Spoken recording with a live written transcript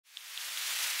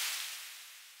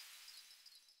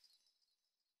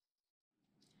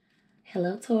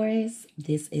Hello, Taurus.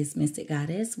 This is Mystic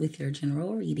Goddess with your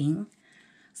general reading.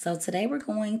 So today we're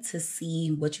going to see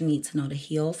what you need to know to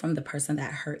heal from the person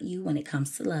that hurt you when it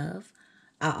comes to love.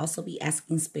 I'll also be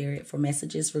asking Spirit for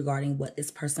messages regarding what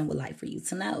this person would like for you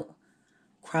to know.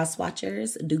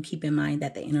 Cross-watchers, do keep in mind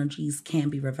that the energies can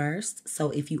be reversed.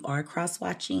 So if you are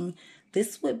cross-watching,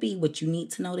 this would be what you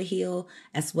need to know to heal,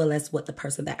 as well as what the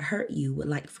person that hurt you would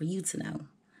like for you to know.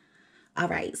 All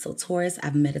right, so Taurus,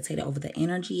 I've meditated over the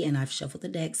energy and I've shuffled the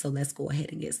deck, so let's go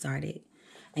ahead and get started.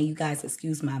 And you guys,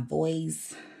 excuse my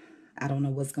voice. I don't know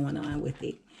what's going on with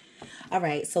it. All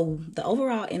right, so the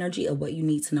overall energy of what you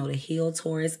need to know to heal,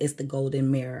 Taurus, is the golden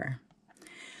mirror.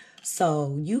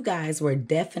 So you guys were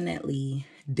definitely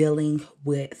dealing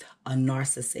with a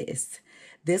narcissist.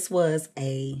 This was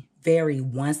a very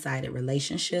one-sided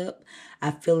relationship.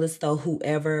 I feel as though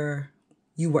whoever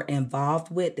you were involved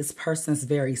with, this person's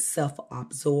very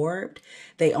self-absorbed.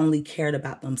 They only cared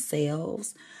about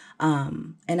themselves.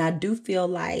 And I do feel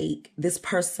like this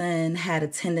person had a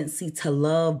tendency to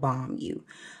love bomb you.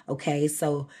 Okay,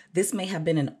 so this may have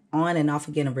been an on and off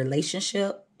again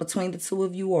relationship between the two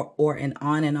of you, or an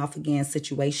on and off again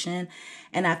situation.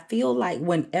 And I feel like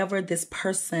whenever this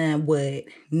person would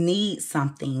need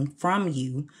something from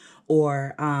you,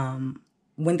 or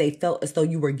when they felt as though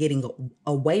you were getting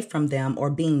away from them or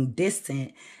being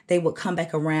distant, they would come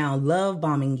back around love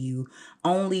bombing you,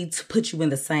 only to put you in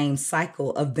the same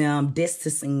cycle of them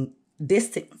distancing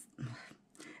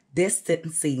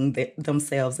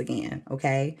themselves again.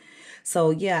 Okay.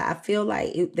 So yeah, I feel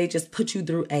like they just put you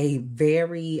through a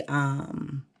very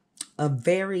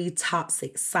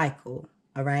toxic cycle.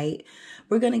 All right.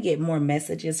 We're going to get more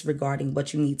messages regarding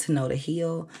what you need to know to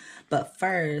heal. But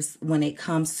first, when it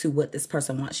comes to what this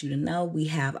person wants you to know, we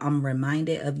have, I'm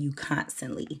reminded of you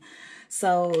constantly.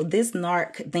 So this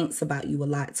narc thinks about you a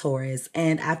lot, Taurus.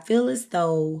 And I feel as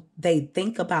though they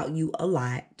think about you a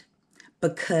lot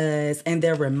and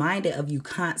they're reminded of you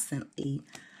constantly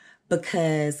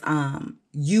because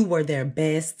you were their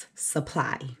best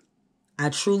supply. I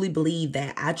truly believe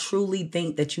that. I truly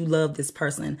think that you love this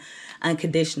person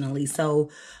unconditionally.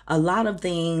 So a lot of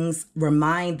things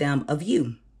remind them of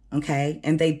you, okay?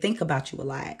 And they think about you a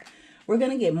lot. We're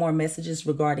going to get more messages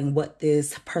regarding what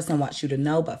this person wants you to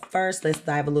know. But first, let's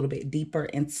dive a little bit deeper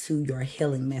into your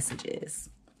healing messages.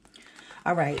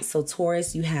 All right, so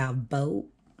Taurus, you have boat,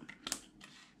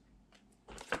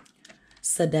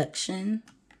 seduction,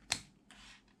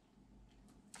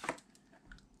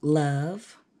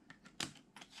 love,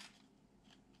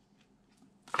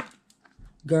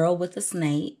 girl with a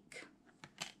snake,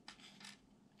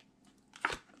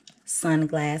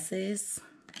 sunglasses.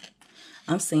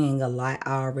 I'm seeing a lot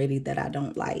already that I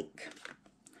don't like.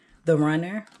 The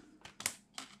runner.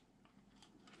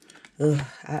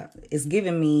 It's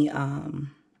giving me,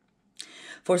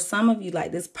 for some of you,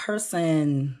 like this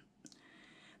person,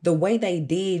 the way they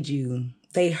did you,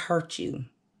 they hurt you.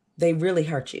 They really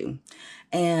hurt you.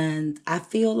 And I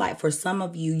feel like for some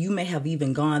of you, you may have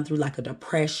even gone through like a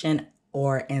depression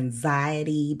or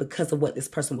anxiety because of what this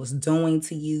person was doing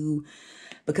to you,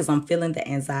 because I'm feeling the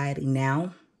anxiety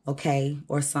now, okay,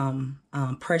 or some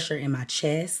pressure in my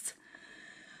chest.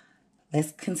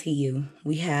 Let's continue.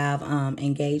 We have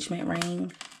engagement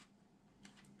ring,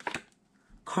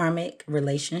 karmic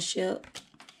relationship,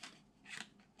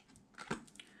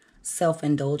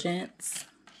 self-indulgence,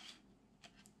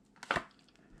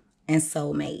 and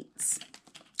soulmates.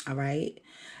 All right.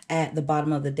 At the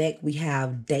bottom of the deck, we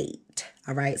have date.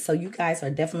 All right. So you guys are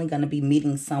definitely going to be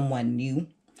meeting someone new.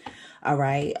 All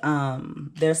right.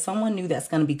 There's someone new that's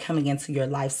going to be coming into your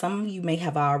life. Some of you may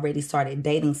have already started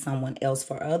dating someone else.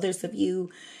 For others of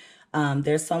you,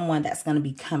 there's someone that's going to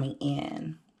be coming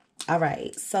in. All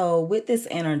right. So with this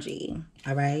energy,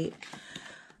 all right,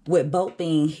 with both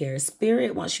being here,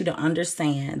 Spirit wants you to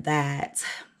understand that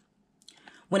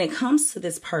when it comes to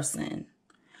this person,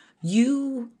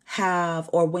 you have,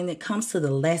 or when it comes to the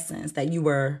lessons that you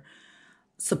were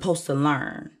supposed to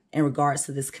learn in regards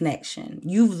to this connection,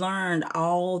 you've learned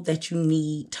all that you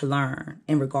need to learn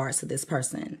in regards to this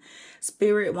person.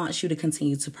 Spirit wants you to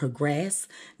continue to progress.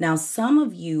 Now, some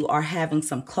of you are having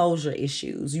some closure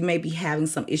issues. You may be having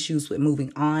some issues with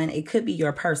moving on. It could be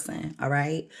your person, all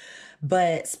right?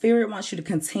 But Spirit wants you to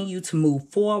continue to move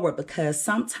forward, because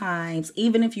sometimes,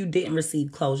 even if you didn't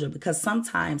receive closure, because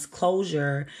sometimes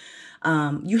closure,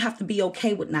 you have to be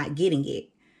okay with not getting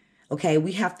it. Okay,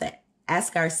 we have to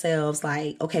ask ourselves,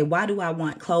 like, okay, why do I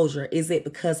want closure? Is it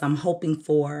because I'm hoping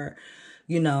for,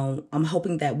 You know, I'm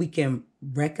hoping that we can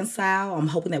reconcile. I'm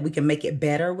hoping that we can make it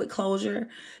better with closure,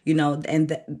 you know,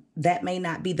 and that may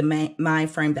not be the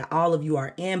mind frame that all of you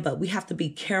are in, but we have to be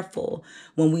careful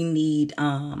when we need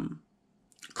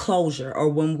closure, or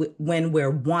when we're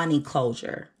wanting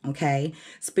closure. Okay,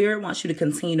 Spirit wants you to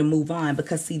continue to move on,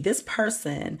 because see, this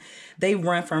person, they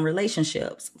run from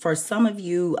relationships. For some of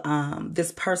you,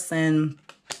 this person,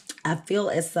 I feel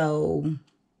as though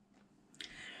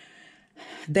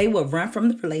they would run from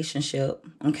the relationship.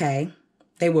 Okay,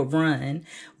 they would run.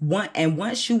 And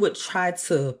once you would try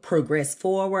to progress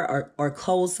forward or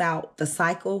close out the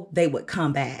cycle, they would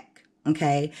come back.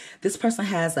 Okay, this person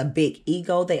has a big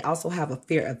ego. They also have a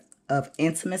fear of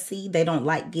intimacy. They don't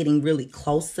like getting really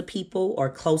close to people or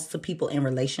close to people in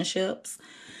relationships.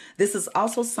 This is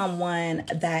also someone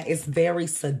that is very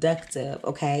seductive,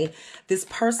 okay? This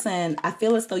person, I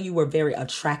feel as though you were very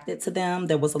attracted to them.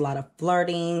 There was a lot of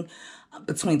flirting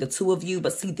between the two of you.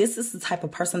 But see, this is the type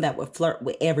of person that would flirt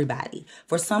with everybody.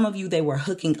 For some of you, they were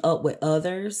hooking up with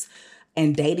others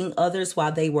and dating others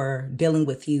while they were dealing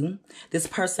with you. This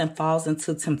person falls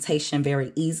into temptation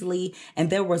very easily. And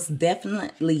there was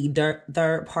definitely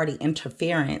third-party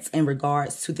interference in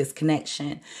regards to this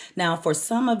connection. Now, for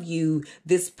some of you,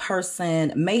 this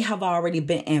person may have already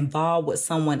been involved with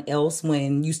someone else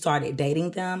when you started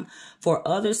dating them. For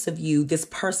others of you, this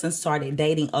person started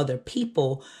dating other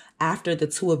people after the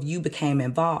two of you became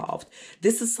involved.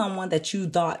 This is someone that you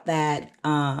thought that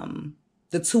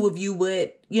the two of you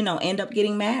would, you know, end up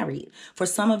getting married. For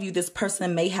some of you, this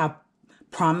person may have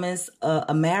promised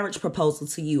a marriage proposal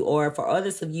to you, or for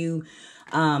others of you,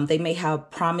 they may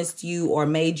have promised you or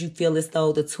made you feel as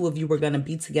though the two of you were going to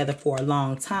be together for a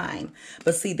long time.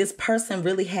 But see, this person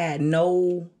really had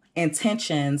no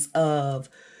intentions of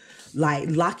like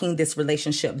locking this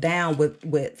relationship down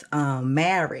with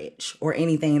marriage or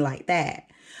anything like that.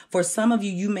 For some of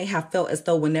you, you may have felt as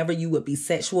though whenever you would be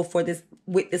sexual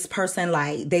with this person,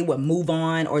 like they would move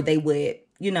on, or they would,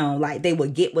 you know, like they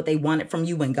would get what they wanted from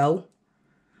you and go.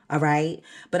 All right.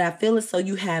 But I feel as though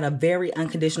you had a very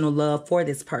unconditional love for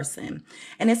this person.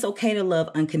 And it's okay to love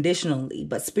unconditionally,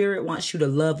 but Spirit wants you to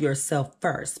love yourself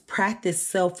first. Practice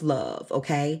self-love.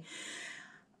 Okay.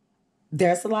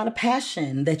 There's a lot of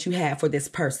passion that you have for this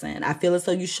person. I feel as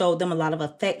though you showed them a lot of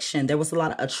affection. There was a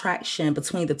lot of attraction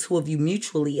between the two of you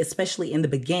mutually, especially in the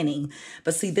beginning.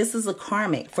 But see, this is a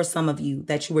karmic for some of you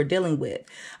that you were dealing with.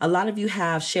 A lot of you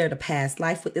have shared a past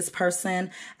life with this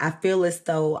person. I feel as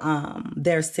though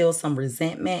there's still some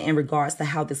resentment in regards to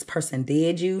how this person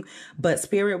did you. But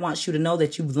Spirit wants you to know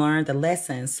that you've learned the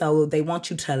lesson. So they want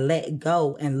you to let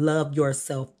go and love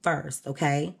yourself first,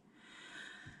 okay?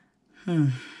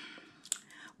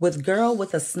 With girl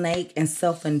with a snake and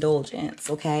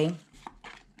self-indulgence, okay?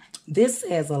 This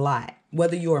says a lot.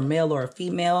 Whether you're a male or a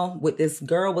female, with this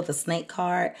girl with a snake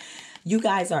card, you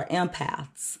guys are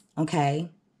empaths, okay?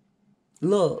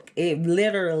 Look, it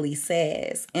literally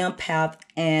says empath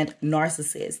and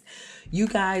narcissist. You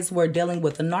guys were dealing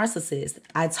with a narcissist.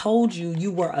 I told you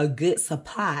you were a good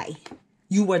supply.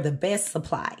 You were the best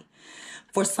supply.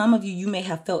 For some of you, you may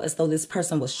have felt as though this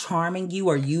person was charming you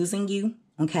or using you.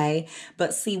 Okay.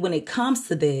 But see, when it comes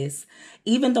to this,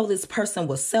 even though this person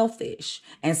was selfish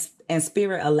and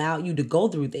Spirit allowed you to go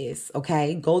through this,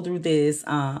 okay, go through this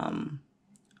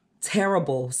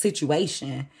terrible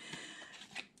situation,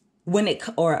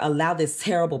 or allow this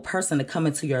terrible person to come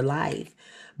into your life,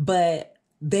 but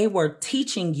they were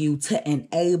teaching you to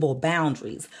enable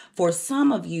boundaries. For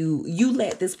some of you, you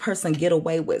let this person get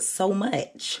away with so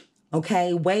much.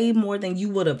 Okay, way more than you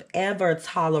would have ever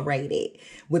tolerated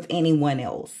with anyone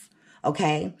else.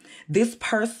 Okay, this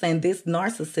person, this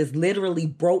narcissist literally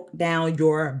broke down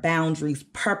your boundaries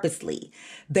purposely.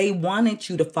 They wanted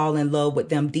you to fall in love with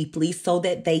them deeply so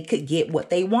that they could get what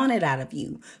they wanted out of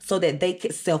you, so that they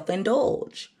could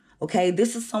self-indulge. Okay,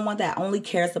 this is someone that only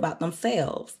cares about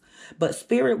themselves. But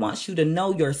Spirit wants you to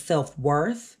know your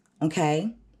self-worth.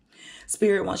 Okay.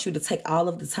 Spirit wants you to take all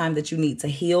of the time that you need to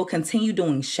heal, continue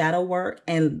doing shadow work,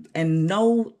 and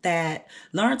know that,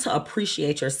 learn to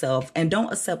appreciate yourself, and don't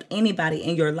accept anybody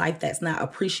in your life that's not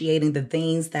appreciating the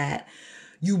things that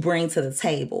you bring to the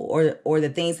table, or the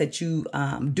things that you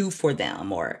do for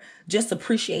them, or just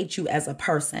appreciate you as a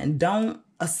person. Don't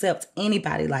accept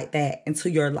anybody like that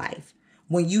into your life.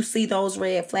 When you see those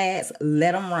red flags,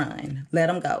 let them run, let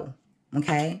them go.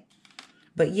 Okay.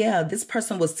 But yeah, this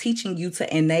person was teaching you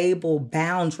to enable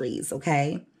boundaries,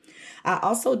 okay? I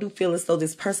also do feel as though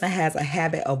this person has a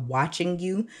habit of watching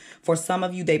you. For some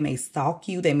of you, they may stalk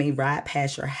you. They may ride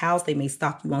past your house. They may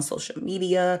stalk you on social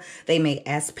media. They may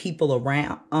ask people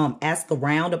around, ask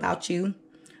around about you.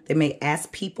 They may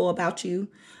ask people about you,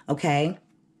 okay?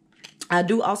 I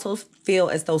do also feel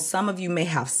as though some of you may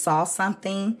have saw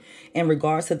something in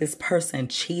regards to this person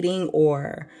cheating,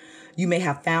 or you may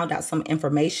have found out some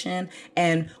information.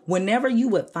 And whenever you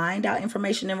would find out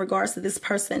information in regards to this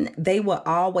person, they will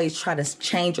always try to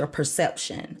change your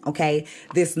perception. Okay.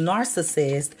 This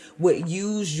narcissist would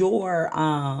use your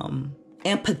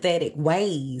empathetic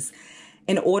ways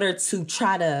in order to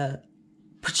try to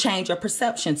change your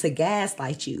perception, to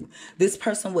gaslight you. This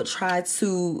person would try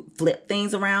to flip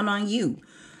things around on you,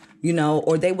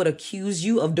 or they would accuse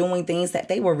you of doing things that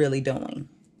they were really doing.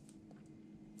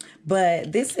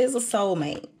 But this is a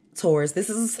soulmate, Taurus. This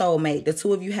is a soulmate. The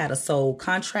two of you had a soul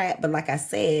contract. But like I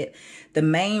said, the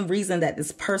main reason that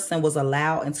this person was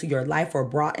allowed into your life or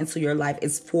brought into your life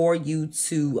is for you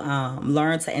to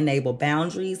learn to enable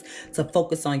boundaries, to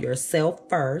focus on yourself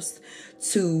first,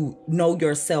 to know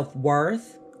your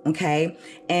self-worth, okay,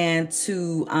 and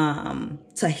to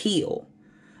heal,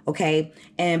 okay.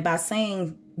 And by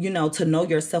saying, to know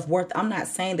your self-worth, I'm not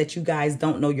saying that you guys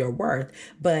don't know your worth,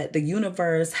 but the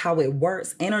universe, how it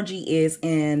works, energy is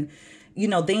in,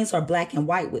 things are black and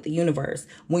white with the universe.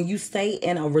 When you stay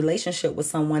in a relationship with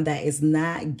someone that is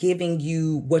not giving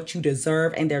you what you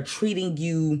deserve, and they're treating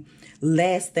you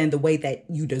less than the way that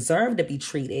you deserve to be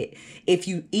treated,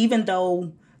 even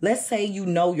though, let's say you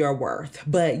know your worth,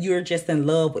 but you're just in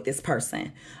love with this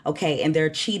person, okay, and they're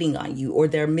cheating on you, or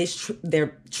they're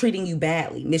treating you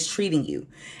badly, mistreating you,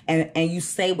 and you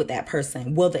stay with that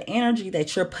person. Well, the energy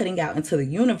that you're putting out into the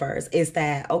universe is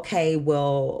that, okay,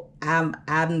 well,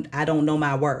 I don't know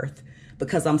my worth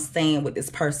because I'm staying with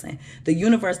this person. The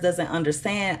universe doesn't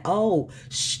understand,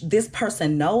 this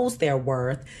person knows their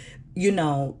worth,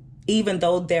 even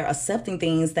though they're accepting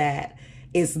things that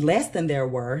is less than their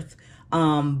worth.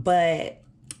 But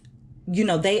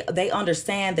they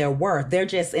understand their worth. They're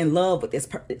just in love with this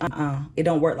person. It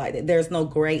don't work like that. There's no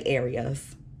gray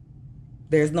areas.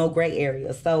 There's no gray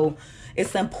areas. So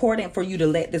it's important for you to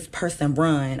let this person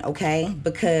run, okay?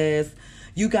 Because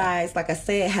you guys, like I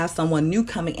said, have someone new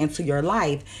coming into your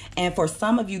life. And for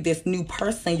some of you, this new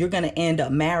person, you're going to end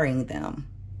up marrying them.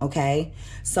 Okay,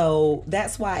 so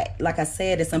that's why, like I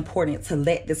said, it's important to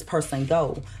let this person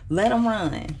go. Let them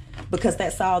run, because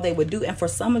that's all they would do. And for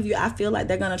some of you, I feel like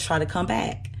they're going to try to come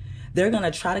back. They're going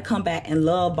to try to come back and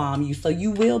love bomb you. So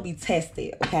you will be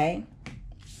tested. Okay.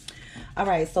 All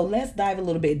right. So let's dive a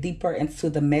little bit deeper into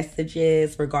the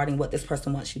messages regarding what this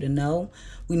person wants you to know.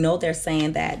 We know they're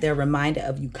saying that they're reminded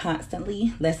of you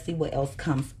constantly. Let's see what else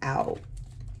comes out.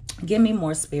 Give me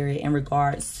more, Spirit, in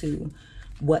regards to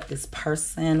what this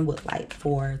person would like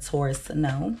for Taurus to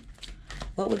know.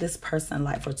 What would this person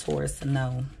like for Taurus to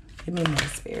know? Give me more,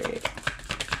 Spirit.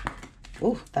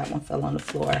 Ooh, that one fell on the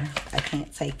floor. I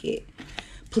can't take it.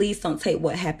 Please don't take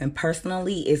what happened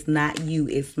personally. It's not you,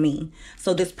 it's me.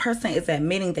 So this person is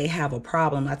admitting they have a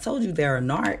problem. I told you they're a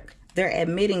narc. They're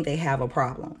admitting they have a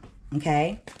problem.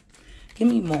 Okay? Give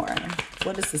me more.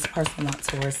 What does this person want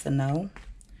Taurus to know?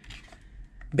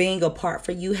 Being apart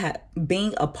from you.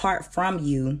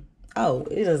 Oh,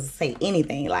 it doesn't say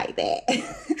anything like that.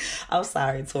 I'm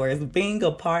sorry, Taurus. Being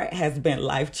apart has been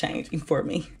life-changing for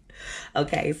me.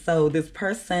 Okay, so this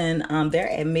person,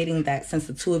 they're admitting that since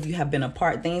the two of you have been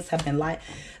apart, things have been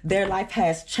their life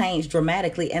has changed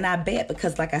dramatically. And I bet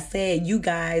because, like I said, you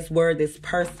guys were this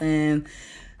person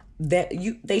that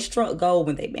they struck gold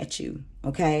when they met you.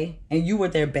 Okay, and you were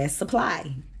their best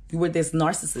supply. You were this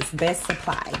narcissist's best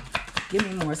supply. Give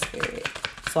me more, Spirit.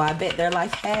 So I bet their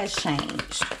life has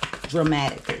changed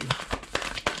dramatically.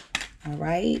 All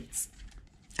right.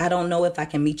 I don't know if I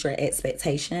can meet your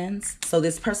expectations. So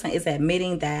this person is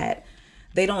admitting that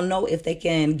they don't know if they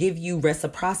can give you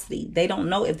reciprocity. They don't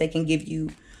know if they can give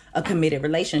you a committed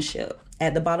relationship.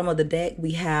 At the bottom of the deck,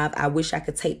 we have, I wish I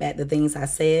could take back the things I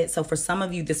said. So for some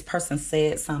of you, this person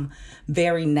said some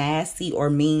very nasty or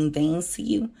mean things to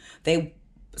you.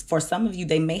 For some of you,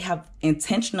 they may have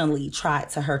intentionally tried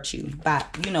to hurt you by,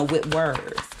 with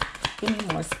words. Give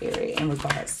me more, Spirit, in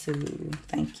regards to,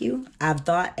 thank you. I've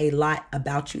thought a lot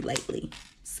about you lately.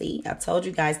 See, I told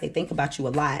you guys they think about you a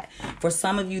lot. For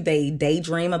some of you, they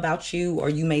daydream about you, or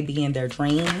you may be in their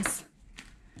dreams.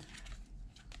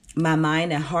 My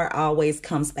mind and heart always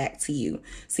comes back to you.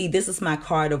 See, this is my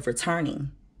card of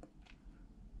returning.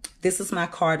 This is my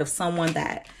card of someone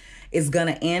that is going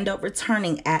to end up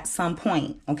returning at some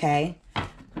point, okay?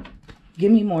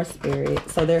 Give me more, Spirit.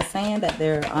 So they're saying that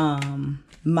their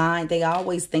mind, they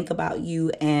always think about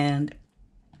you and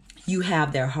you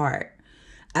have their heart.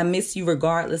 I miss you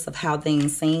regardless of how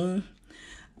things seem.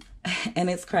 And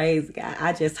it's crazy, guys.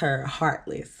 I just heard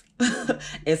heartless.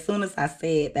 As soon as I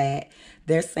said that,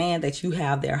 they're saying that you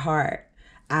have their heart.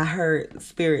 I heard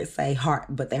spirit say heart,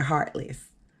 but they're heartless.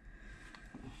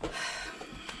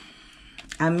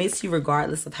 I miss you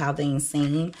regardless of how things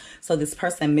seem. So this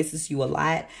person misses you a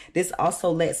lot. This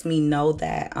also lets me know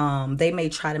that they may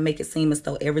try to make it seem as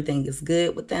though everything is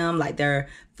good with them, like they're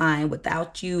fine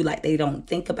without you, like they don't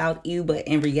think about you, but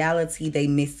in reality, they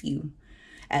miss you.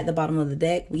 At the bottom of the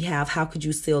deck, we have, how could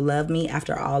you still love me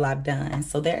after all I've done?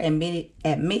 So they're admitting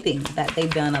that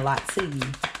they've done a lot to you.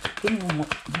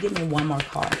 Give me one more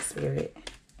card, Spirit.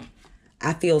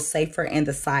 I feel safer in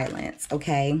the silence,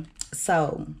 okay?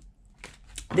 So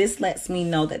this lets me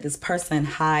know that this person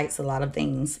hides a lot of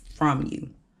things from you.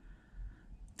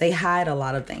 They hide a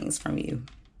lot of things from you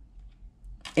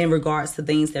in regards to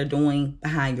things they're doing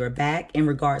behind your back, in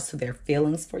regards to their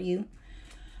feelings for you.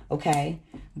 Okay.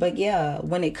 But yeah,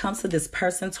 when it comes to this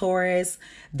person, Taurus,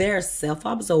 they're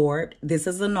self-absorbed. This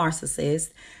is a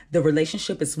narcissist. The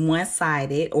relationship is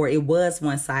one-sided, or it was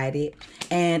one-sided.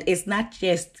 And it's not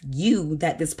just you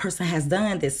that this person has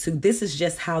done this to. This is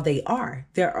just how they are.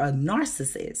 They're a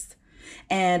narcissist.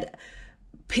 And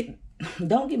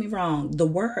don't get me wrong, the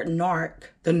word narc,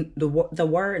 the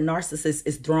word narcissist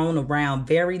is thrown around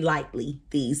very lightly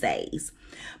these days.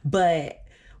 But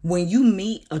when you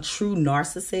meet a true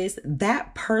narcissist,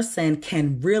 that person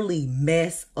can really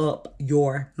mess up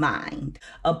your mind.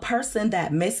 A person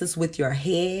that messes with your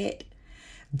head,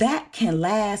 that can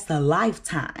last a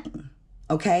lifetime.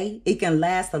 Okay? It can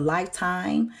last a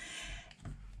lifetime.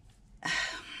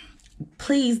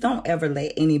 Please don't ever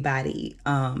let anybody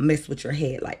mess with your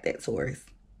head like that, Taurus.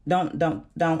 Don't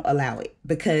allow it,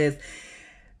 because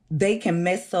they can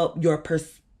mess up your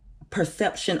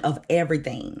perception of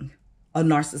everything. A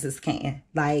narcissist can.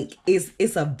 Like,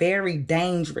 it's a very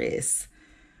dangerous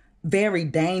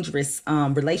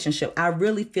relationship. I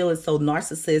really feel as though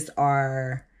narcissists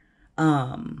are,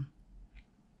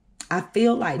 I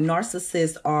feel like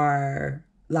narcissists are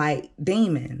like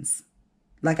demons.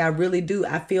 Like, I really do.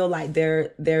 I feel like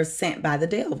they're sent by the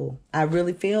devil. I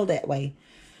really feel that way.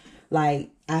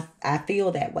 Like, I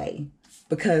feel that way,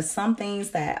 because some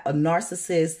things that a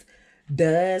narcissist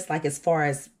does, like as far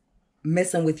as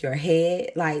messing with your head,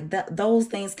 like those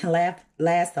things can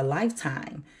last a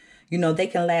lifetime. You know, they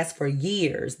can last for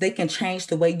years. They can change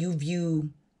the way you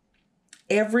view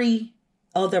every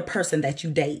other person that you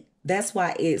date. That's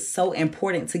why it's so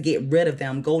important to get rid of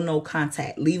them. Go no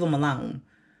contact. Leave them alone.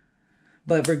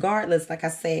 But regardless, like I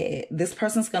said, this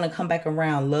person's going to come back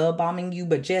around love bombing you.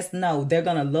 But just know they're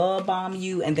going to love bomb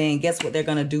you. And then guess what they're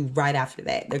going to do right after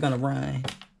that? They're going to run.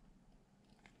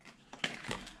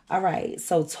 All right,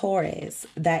 so Taurus,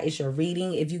 that is your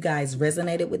reading. If you guys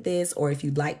resonated with this, or if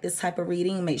you like this type of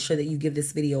reading, make sure that you give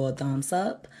this video a thumbs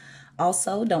up.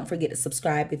 Also, don't forget to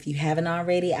subscribe if you haven't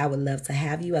already. I would love to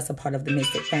have you as a part of the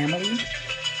Mystic family.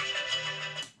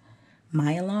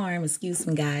 My alarm, excuse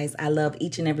me, guys. I love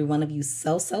each and every one of you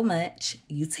so, so much.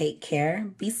 You take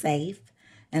care. Be safe.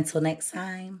 Until next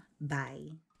time,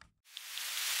 bye.